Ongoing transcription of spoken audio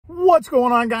What's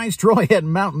going on, guys? Troy at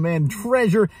Mountain Man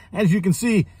Treasure. As you can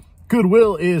see,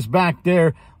 Goodwill is back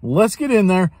there. Let's get in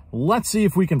there. Let's see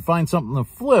if we can find something to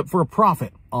flip for a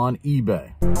profit on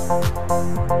eBay.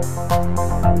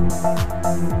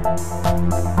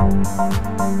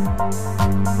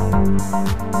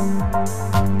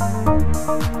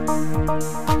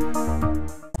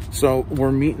 So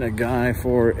we're meeting a guy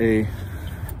for a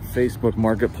Facebook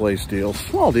Marketplace deal,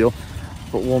 small deal,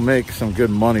 but we'll make some good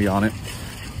money on it.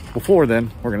 Before then,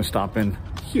 we're going to stop in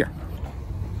here.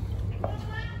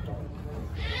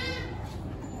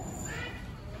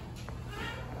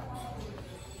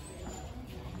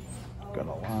 Got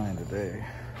a line today.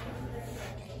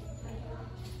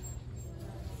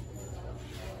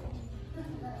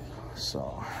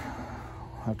 So,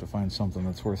 I'll have to find something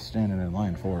that's worth standing in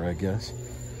line for, I guess.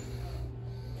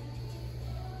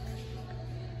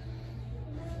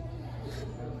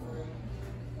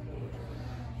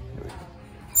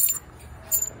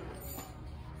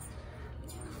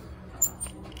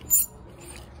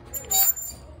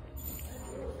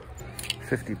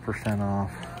 $50% off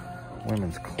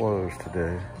women's clothes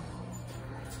today.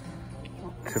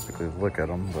 Don't typically look at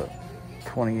them, but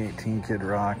 2018 Kid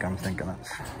Rock, I'm thinking that's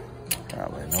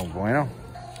probably no bueno.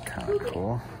 Kind of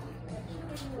cool.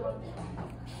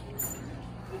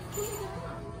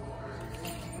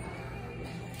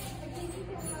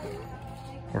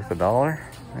 Worth $1? What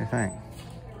do you think?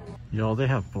 Yo, they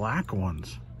have black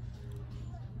ones.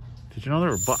 Did you know there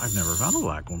were I've never found a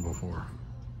black one before.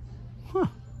 Huh.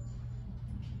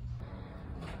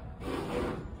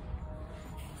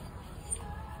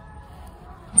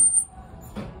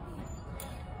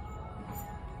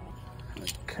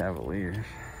 Cavaliers.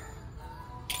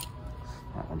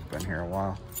 That one's been here a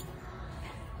while.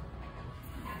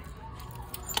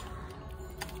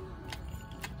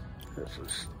 This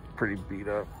is pretty beat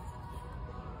up.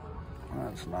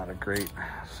 That's not a great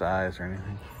size or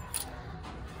anything.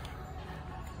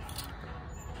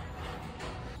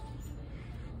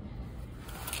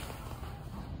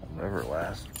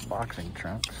 Everlast boxing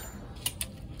trunks.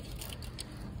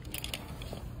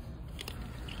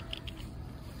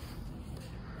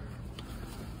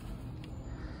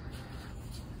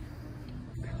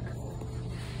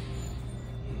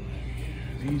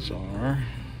 These are,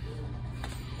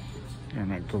 they're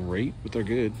not great, but they're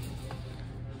good.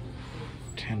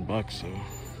 $10 though. They're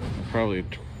probably a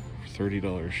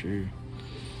 $30 shoe.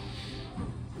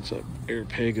 It's a Air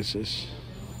Pegasus.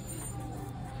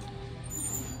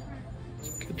 It's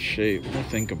good shape. We'll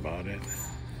think about it.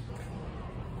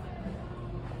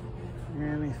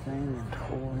 Anything in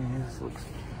toys? Looks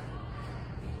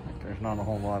like there's not a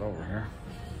whole lot over here.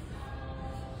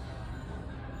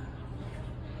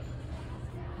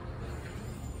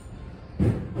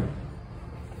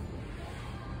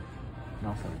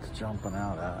 Nothing's jumping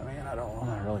out at me, and I don't want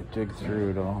to really dig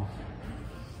through it all.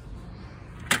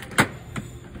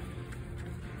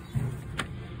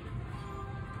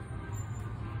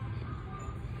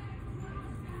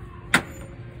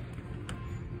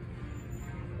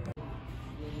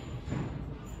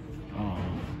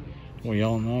 We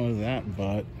all know that,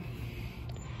 but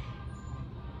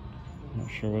not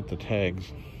sure what the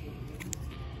tags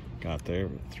got there.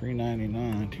 But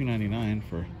 $3.99, $2.99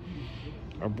 for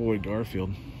our boy Garfield.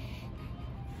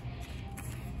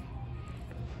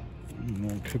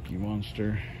 Little Cookie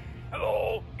Monster.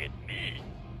 Hello, it's me,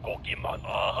 Cookie Monster.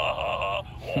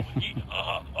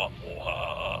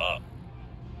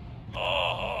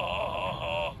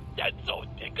 That's so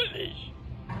ticklish.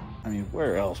 I mean,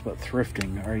 where else but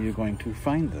thrifting are you going to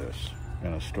find this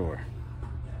in a store?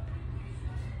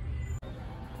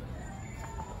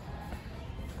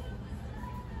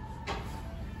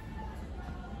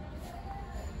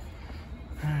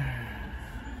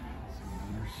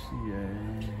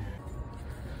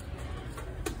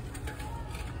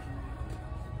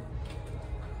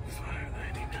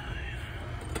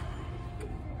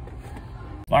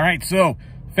 All right, so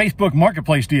Facebook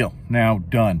Marketplace deal now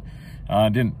done.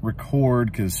 Didn't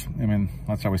record because, I mean,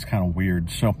 that's always kind of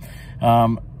weird. So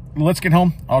let's get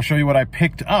home. I'll show you what I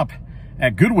picked up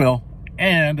at Goodwill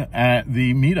and at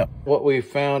the meetup. What we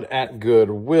found at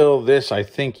Goodwill, this I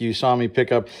think you saw me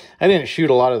pick up. I didn't shoot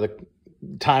a lot of the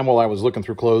time while I was looking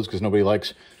through clothes because nobody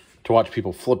likes to watch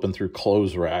people flipping through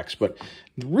clothes racks. But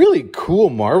really cool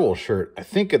Marvel shirt. I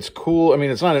think it's cool. I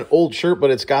mean, it's not an old shirt, but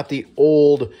it's got the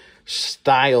old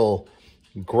style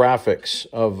graphics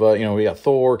of, you know, we got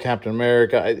Thor, Captain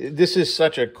America. This is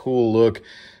such a cool look.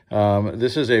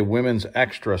 This is a women's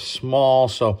extra small,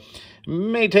 so it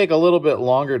may take a little bit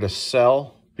longer to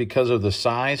sell because of the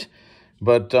size,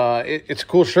 but it's a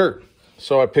cool shirt.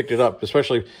 so I picked it up,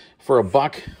 especially for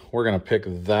 $1. We're going to pick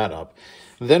that up.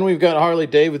 Then we've got Harley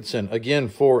Davidson, again,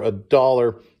 for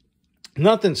 $1.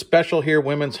 Nothing special here,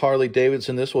 women's Harley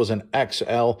Davidson. This was an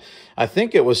XL. I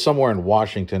think it was somewhere in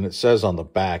Washington. It says on the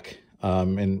back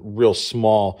in real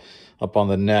small up on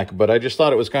the neck. But I just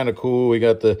thought it was kind of cool. We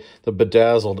got the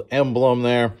bedazzled emblem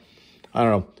there. I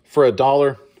don't know. For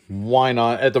 $1, why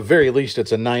not? At the very least,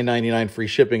 it's a $9.99 free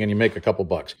shipping and you make a couple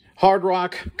bucks. Hard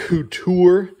Rock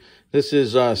Couture. This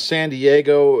is San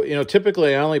Diego. You know,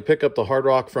 typically I only pick up the Hard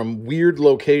Rock from weird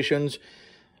locations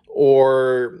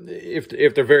or if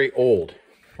they're very old,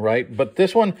 right? But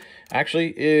this one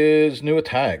actually is new with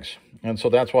tags. And so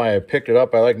that's why I picked it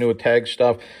up. I like new with tag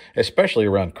stuff, especially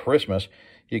around Christmas.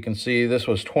 You can see this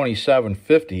was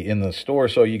 $27.50 in the store.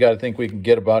 So you got to think we can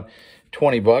get about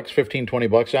 20 bucks, 15, 20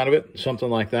 bucks out of it, something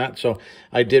like that. So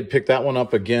I did pick that one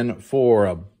up again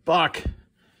for $1.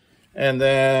 And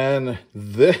then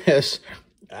this,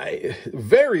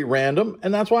 very random,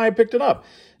 and that's why I picked it up.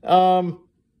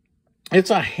 It's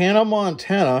a Hannah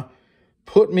Montana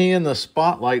Put Me in the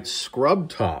Spotlight scrub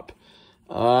top.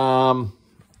 I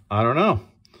don't know.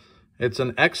 It's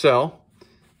an XL,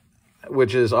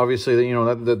 which is obviously, you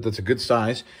know, that's a good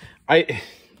size. I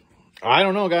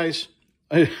don't know, guys.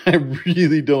 I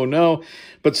really don't know.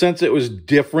 But since it was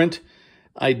different,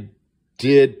 I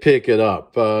did pick it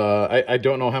up. I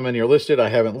don't know how many are listed. I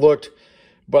haven't looked.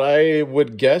 But I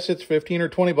would guess it's 15 or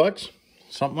 20 bucks.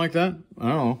 Something like that. I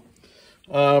don't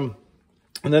know.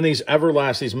 And then these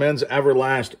men's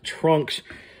Everlast trunks.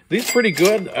 These are pretty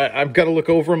good. I've got to look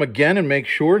over them again and make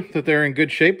sure that they're in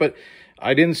good shape. But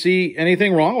I didn't see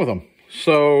anything wrong with them.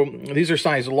 So these are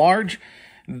size large.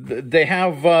 They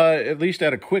have, at least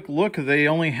at a quick look, they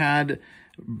only had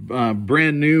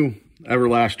brand new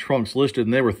Everlast trunks listed,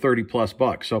 and they were 30 plus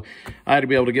bucks. So I had to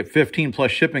be able to get 15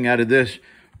 plus shipping out of this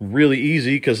really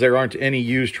easy because there aren't any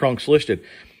used trunks listed.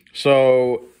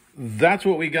 So that's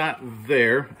what we got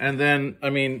there. And then,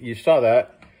 I mean, you saw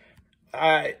that.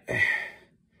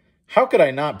 How could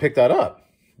I not pick that up,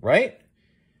 right?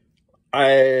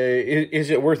 Is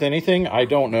it worth anything? I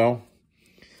don't know.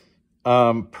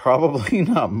 Probably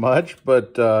not much,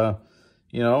 but,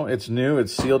 you know, it's new.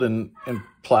 It's sealed in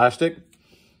plastic.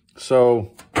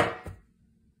 So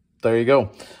there you go.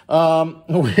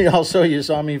 We also, you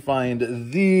saw me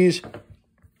find these.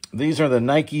 These are the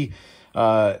Nike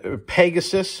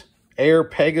Pegasus, Air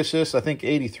Pegasus, I think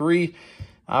 83.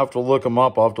 I'll have to look them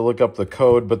up. I'll have to look up the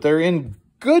code, but they're in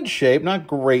good shape, not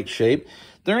great shape.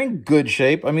 They're in good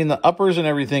shape. I mean, the uppers and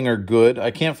everything are good. I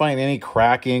can't find any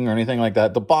cracking or anything like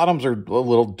that. The bottoms are a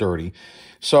little dirty.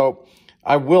 So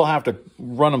I will have to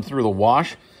run them through the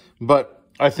wash, but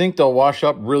I think they'll wash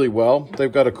up really well.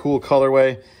 They've got a cool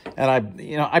colorway, and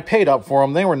I paid up for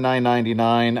them. They were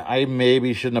 $9.99. I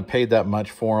maybe shouldn't have paid that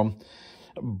much for them,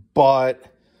 but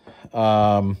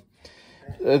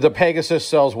the Pegasus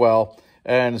sells well.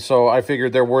 And so I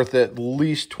figured they're worth at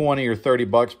least 20 or 30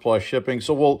 bucks plus shipping.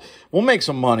 So we'll make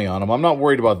some money on them. I'm not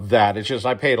worried about that. It's just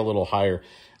I paid a little higher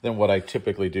than what I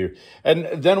typically do. And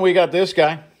then we got this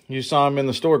guy. You saw him in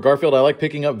the store, Garfield. I like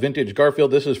picking up vintage Garfield.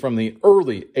 This is from the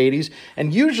early 80s.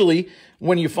 And usually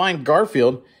when you find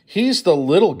Garfield, he's the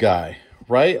little guy,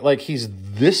 right? Like he's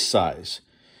this size.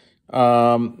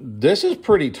 This is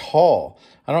pretty tall.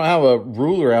 I don't have a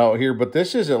ruler out here, but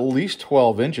this is at least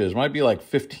 12 inches. Might be like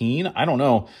 15. I don't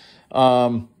know.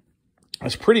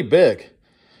 It's pretty big.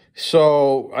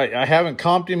 So I haven't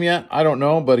comped him yet. I don't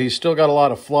know, but he's still got a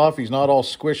lot of fluff. He's not all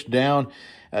squished down.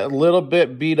 A little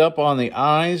bit beat up on the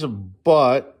eyes,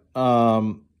 but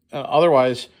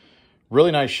otherwise,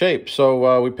 really nice shape.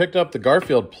 So we picked up the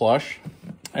Garfield plush.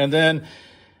 And then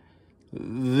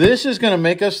this is going to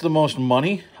make us the most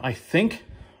money, I think,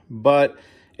 but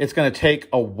it's going to take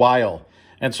a while.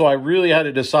 And so I really had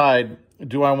to decide,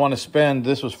 do I want to spend,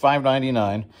 this was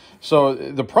 $5.99. So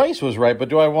the price was right, but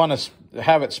do I want to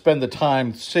have it spend the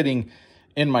time sitting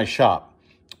in my shop?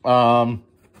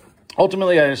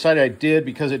 Ultimately, I decided I did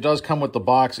because it does come with the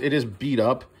box. It is beat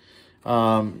up.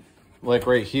 Like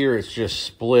right here, it's just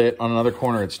split. On another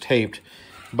corner, it's taped.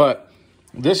 But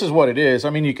this is what it is. I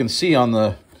mean, you can see on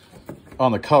the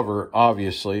cover,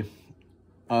 obviously.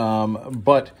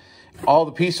 But all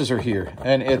the pieces are here,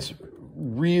 and it's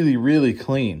really, really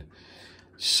clean.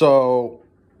 So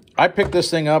I picked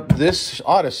this thing up. This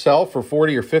ought to sell for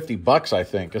 40 or 50 bucks, I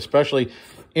think, especially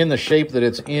in the shape that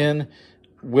it's in,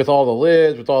 with all the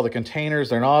lids, with all the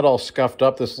containers. They're not all scuffed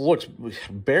up. This looks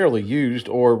barely used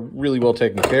or really well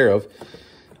taken care of.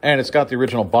 And it's got the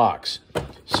original box.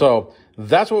 So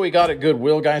that's what we got at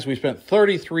Goodwill, guys. We spent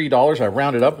 $33. I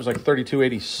rounded up. It was like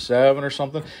 $32.87 or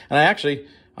something. And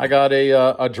I got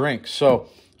a drink. So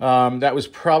That was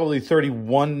probably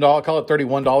 $31, call it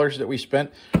 $31 that we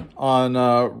spent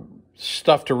on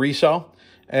stuff to resell.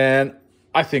 And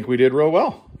I think we did real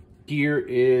well. Here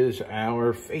is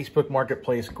our Facebook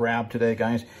Marketplace grab today,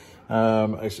 guys.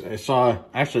 I saw,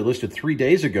 actually listed 3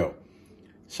 days ago,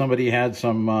 somebody had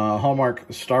some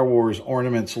Hallmark Star Wars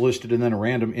ornaments listed and then a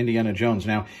random Indiana Jones.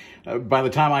 Now, by the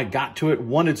time I got to it,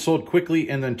 1 had sold quickly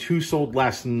and then 2 sold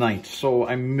last night. So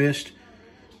I missed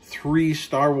 3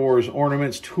 Star Wars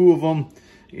ornaments. 2 of them,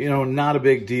 you know, not a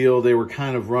big deal. They were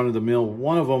kind of run-of-the-mill.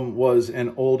 One of them was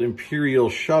an old Imperial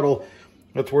shuttle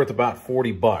that's worth about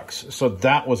 40 bucks. So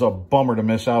that was a bummer to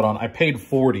miss out on. I paid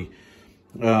 40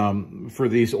 for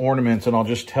these ornaments, and I'll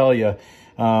just tell you,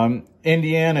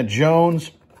 Indiana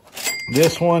Jones,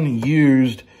 this one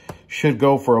used should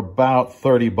go for about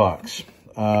 30 bucks.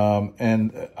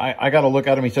 And I got to look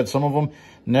at him. He said some of them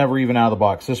never even out of the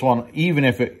box. This one, even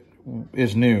if it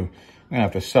is new, I'm gonna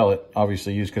have to sell it,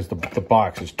 obviously used, because the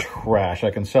box is trash.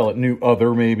 I can sell it new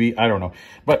other, maybe, I don't know,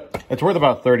 but it's worth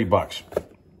about 30 bucks.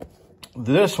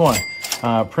 This one,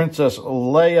 Princess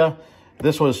Leia,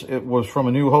 it was from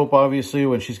A New Hope, obviously,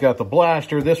 when she's got the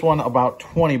blaster. This one about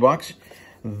 20 bucks.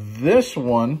 This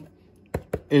one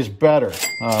is better,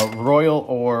 Royal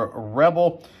or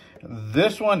Rebel.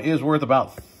 This one is worth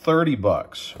about 30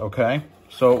 bucks, okay?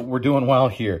 So we're doing well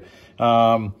here.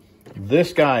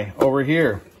 This guy over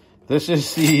here, this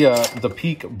is the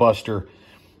Peak Buster.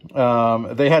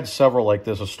 They had several like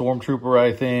this, a Stormtrooper,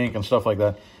 I think, and stuff like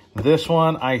that. This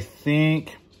one, I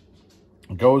think,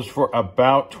 goes for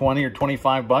about 20 or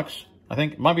 25 bucks. I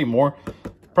think it might be more,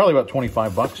 probably about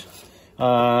 25 bucks.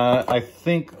 I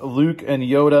think Luke and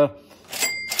Yoda,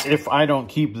 if I don't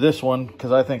keep this one,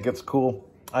 because I think it's cool,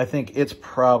 I think it's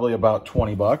probably about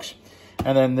 20 bucks.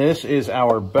 And then this is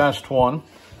our best one.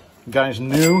 Guys,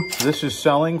 new, this is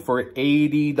selling for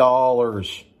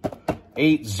 $80.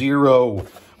 80.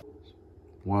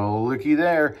 Well, looky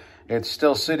there. It's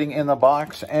still sitting in the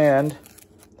box, and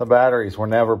the batteries were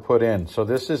never put in. So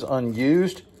this is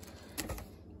unused.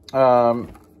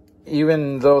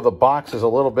 Even though the box is a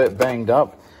little bit banged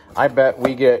up, I bet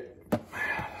we get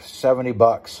 70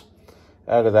 bucks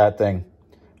out of that thing.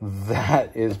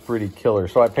 That is pretty killer.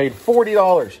 So I paid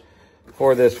 $40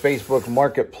 for this Facebook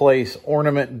Marketplace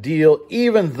ornament deal,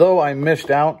 even though I missed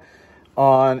out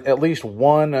on at least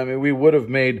one. I mean, we would have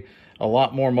made a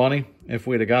lot more money if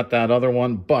we'd have got that other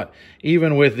one. But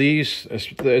even with these,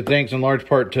 thanks in large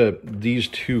part to these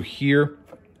 2 here,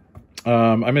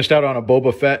 I missed out on a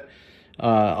Boba Fett,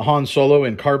 Han Solo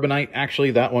in carbonite.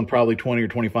 Actually, that one probably 20 or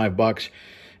 25 bucks.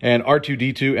 And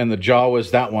R2-D2 and the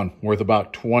Jawas, that one worth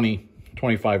about 20,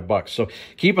 25 bucks. So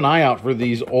keep an eye out for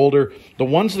these older. The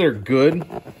ones that are good,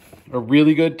 are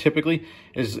really good, typically,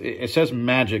 it says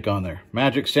magic on there.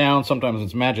 Magic sound, sometimes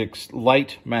it's magic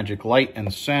light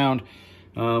and sound.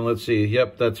 Let's see,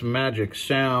 yep, that's magic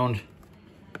sound.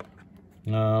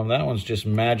 That one's just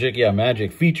magic, yeah,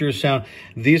 magic features sound.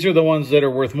 These are the ones that are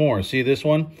worth more. See this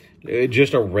one?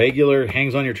 Just a regular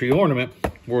hangs on your tree ornament,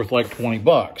 worth like 20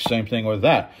 bucks. Same thing with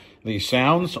that. These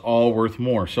sounds, all worth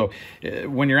more. So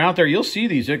when you're out there, you'll see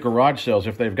these at garage sales.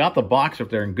 If they've got the box, if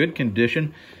they're in good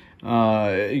condition, you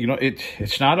know,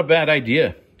 it's not a bad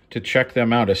idea to check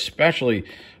them out, especially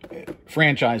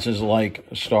franchises like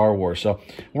Star Wars. So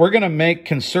we're going to make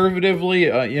conservatively,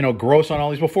 you know, gross on all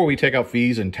these before we take out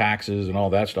fees and taxes and all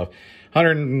that stuff.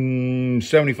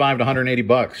 175 to 180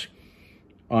 bucks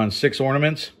on 6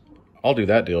 ornaments. I'll do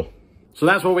that deal. So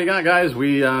that's what we got, guys.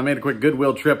 We made a quick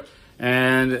Goodwill trip,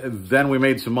 and then we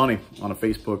made some money on a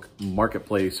Facebook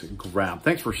Marketplace grab.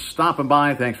 Thanks for stopping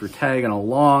by. Thanks for tagging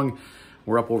along.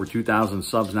 We're up over 2,000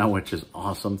 subs now, which is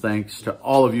awesome. Thanks to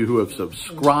all of you who have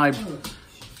subscribed.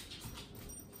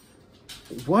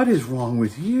 What is wrong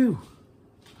with you?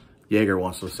 Jaeger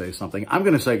wants to say something. I'm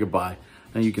going to say goodbye,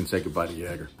 and you can say goodbye to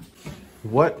Jaeger.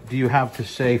 What do you have to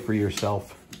say for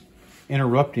yourself?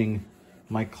 Interrupting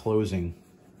my closing.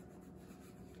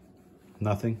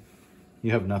 Nothing?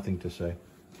 You have nothing to say.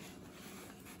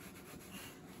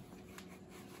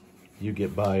 You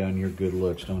get by on your good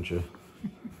looks, don't you?